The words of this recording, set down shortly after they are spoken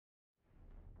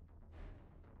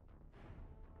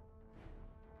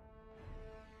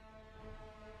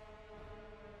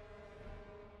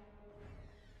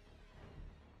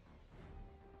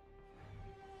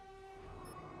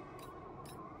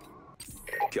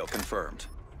Kill confirmed.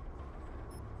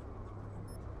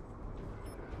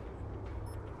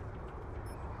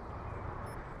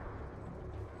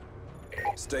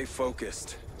 Stay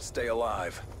focused. Stay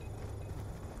alive.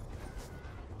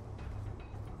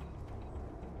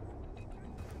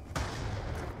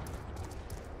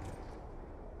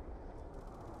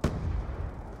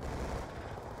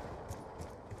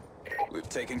 We've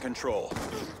taken control.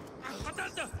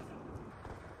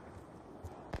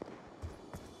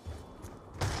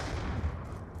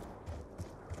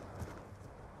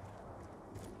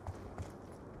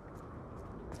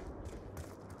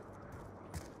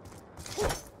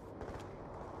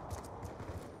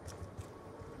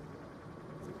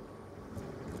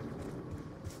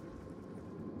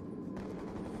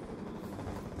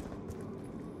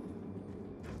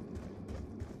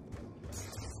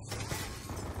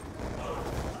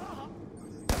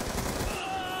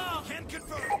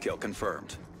 Kill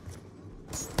confirmed.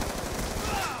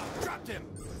 Dropped him.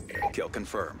 Kill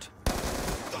confirmed.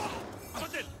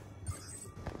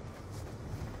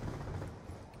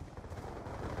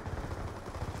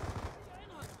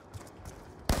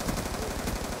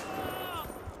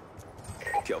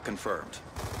 Kill confirmed.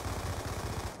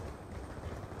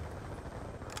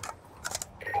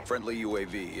 Friendly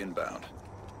UAV inbound.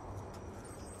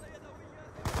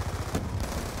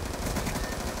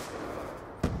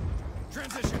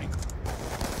 Transitioning.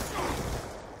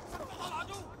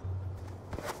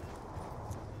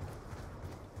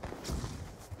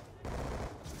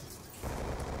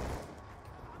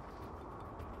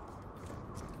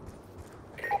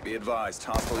 Be advised,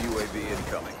 hostile UAV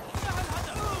incoming.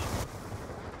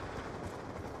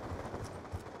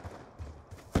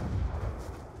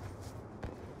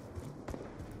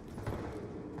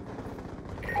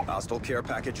 Hostile care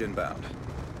package inbound.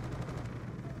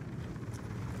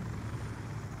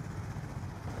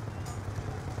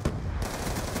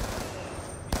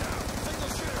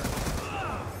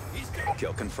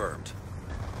 Kill confirmed.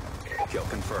 Kill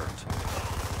confirmed.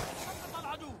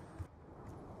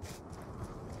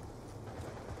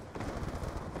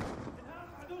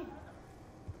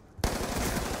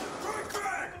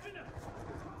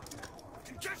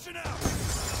 Congestion out.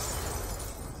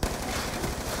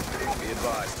 Be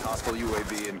advised, hostile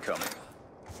UAV incoming.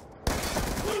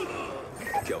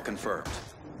 Kill confirmed.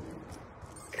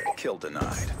 Kill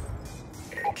denied.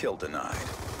 Kill denied.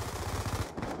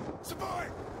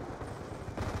 Support.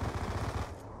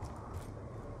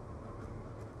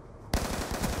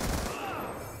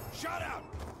 Shot out.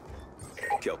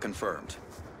 Kill confirmed.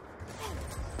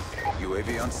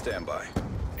 UAV on standby.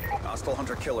 Hostile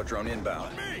hunter-killer drone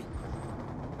inbound. Me.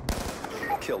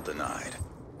 Kill denied.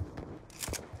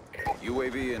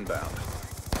 UAV inbound.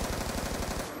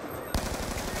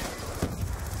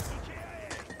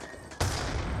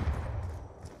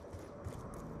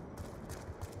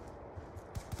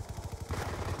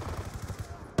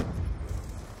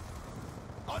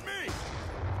 On me.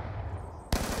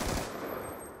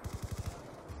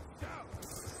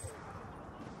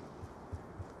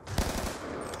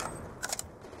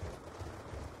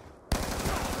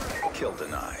 Kill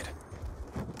denied.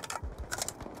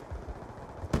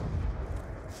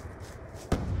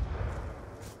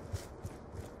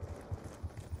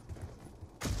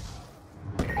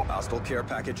 Hostile care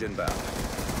package inbound.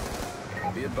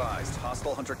 Be advised,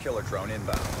 hostile hunter-killer drone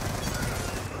inbound.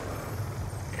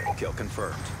 Kill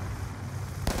confirmed.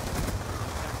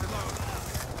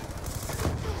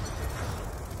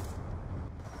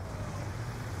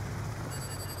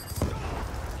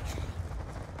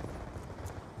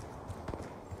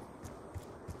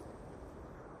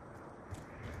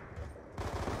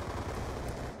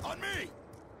 On me.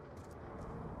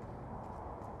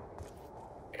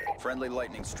 Friendly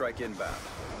lightning strike inbound.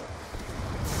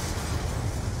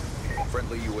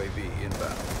 Friendly UAV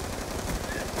inbound.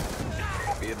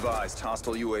 Be advised,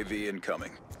 hostile UAV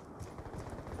incoming.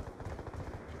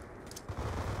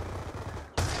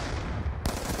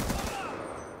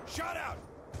 Shot out.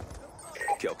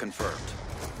 Kill confirmed.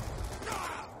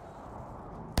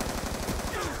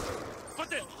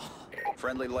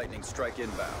 Friendly lightning strike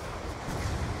inbound.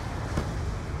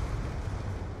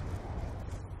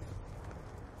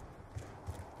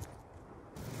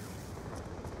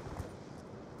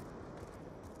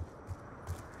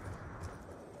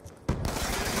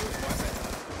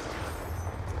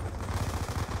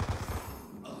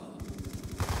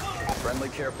 Friendly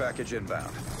care package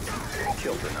inbound.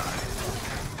 Kill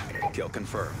denied. Kill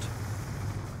confirmed.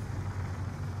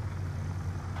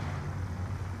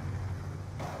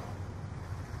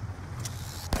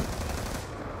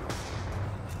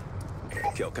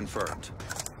 Kill confirmed.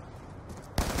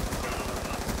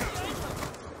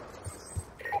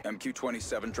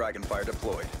 MQ-27 Dragonfire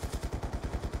deployed.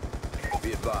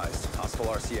 Be advised, hostile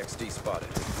RCXD spotted.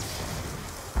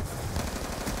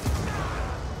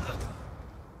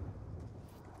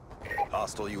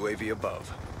 Hostile UAV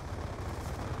above.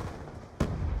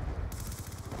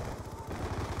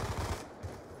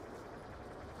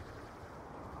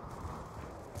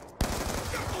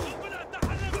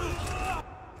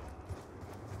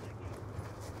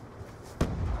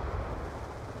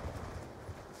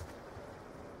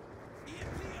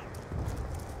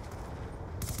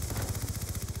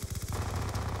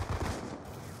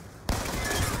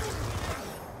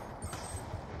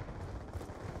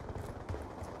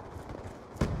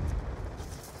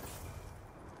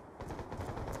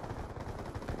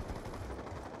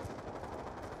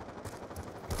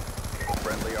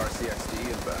 Friendly RCXD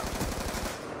inbound.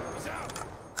 He's out.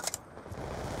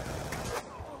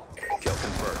 Kill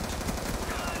confirmed.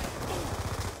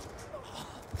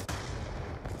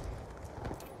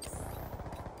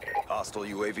 Hostile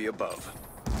UAV above.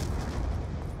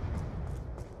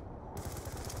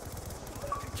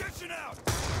 Kitchen out.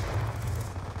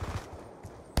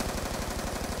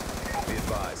 Be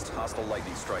advised, hostile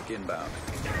lightning strike inbound.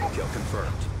 Kill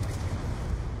confirmed.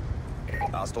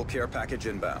 Hostile care package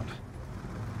inbound.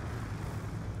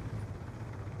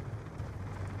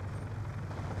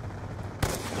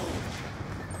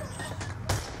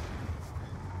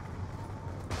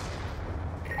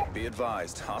 Be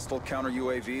advised, hostile counter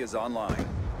UAV is online.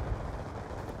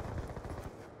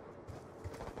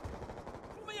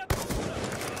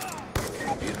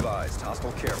 Be advised,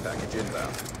 hostile care package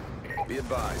inbound. Be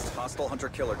advised, hostile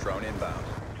hunter-killer drone inbound.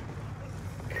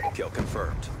 Kill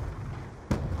confirmed.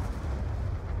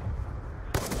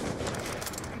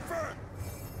 Confirmed.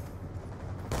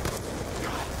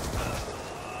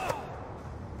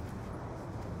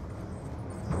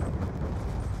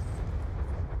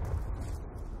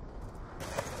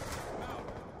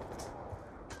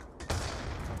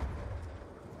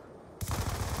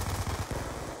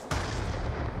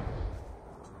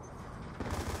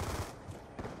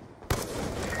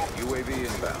 UAV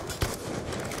inbound.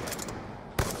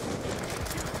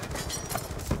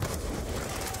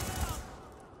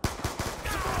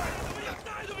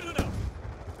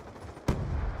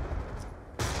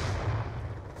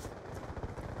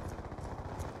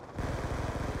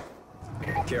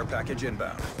 Care package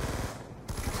inbound.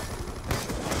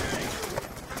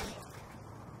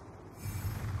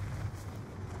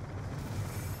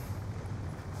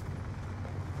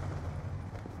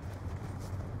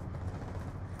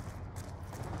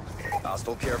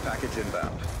 Hostile care package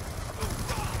inbound.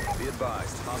 Be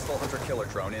advised, hostile hunter-killer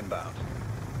drone inbound.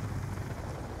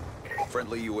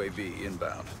 Friendly UAV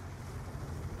inbound.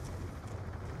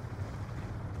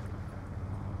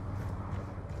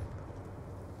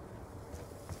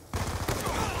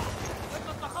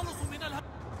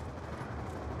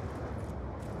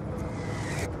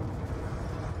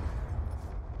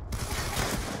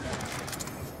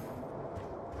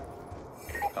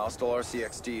 Hostile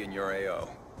RCXD in your AO.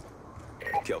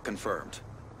 Kill confirmed.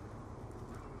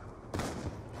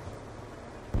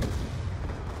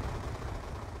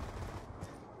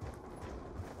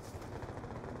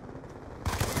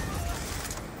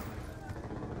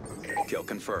 Kill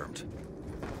confirmed.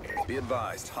 Be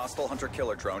advised, hostile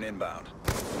hunter-killer drone inbound.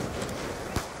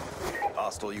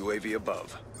 Hostile UAV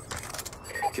above.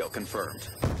 Kill confirmed.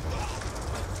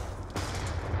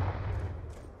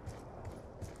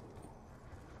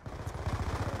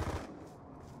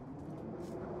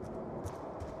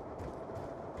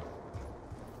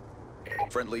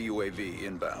 Friendly UAV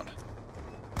inbound.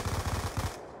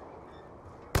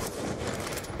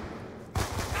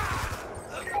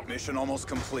 Mission almost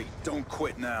complete. Don't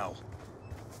quit now.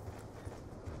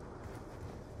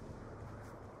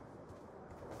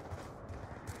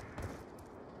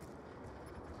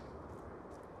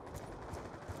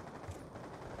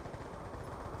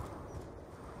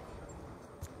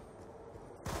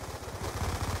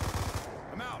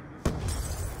 I'm out.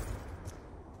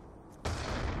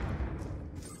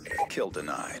 Kill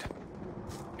denied.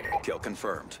 Kill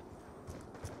confirmed.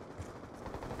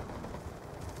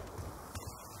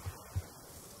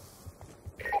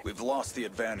 We've lost the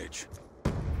advantage.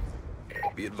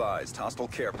 Be advised, hostile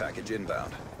care package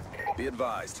inbound. Be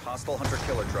advised, hostile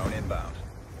hunter-killer drone inbound.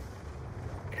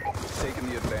 Taking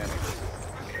the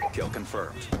advantage. Kill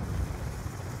confirmed.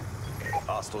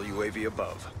 Hostile UAV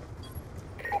above.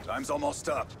 Time's almost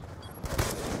up.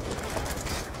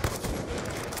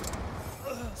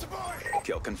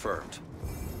 Kill confirmed.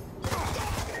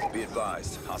 Be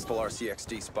advised, hostile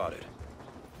RCXD spotted.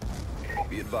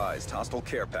 Be advised, hostile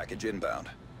care package inbound.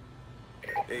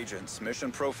 Agents,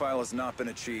 mission profile has not been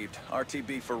achieved.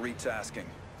 RTB for retasking.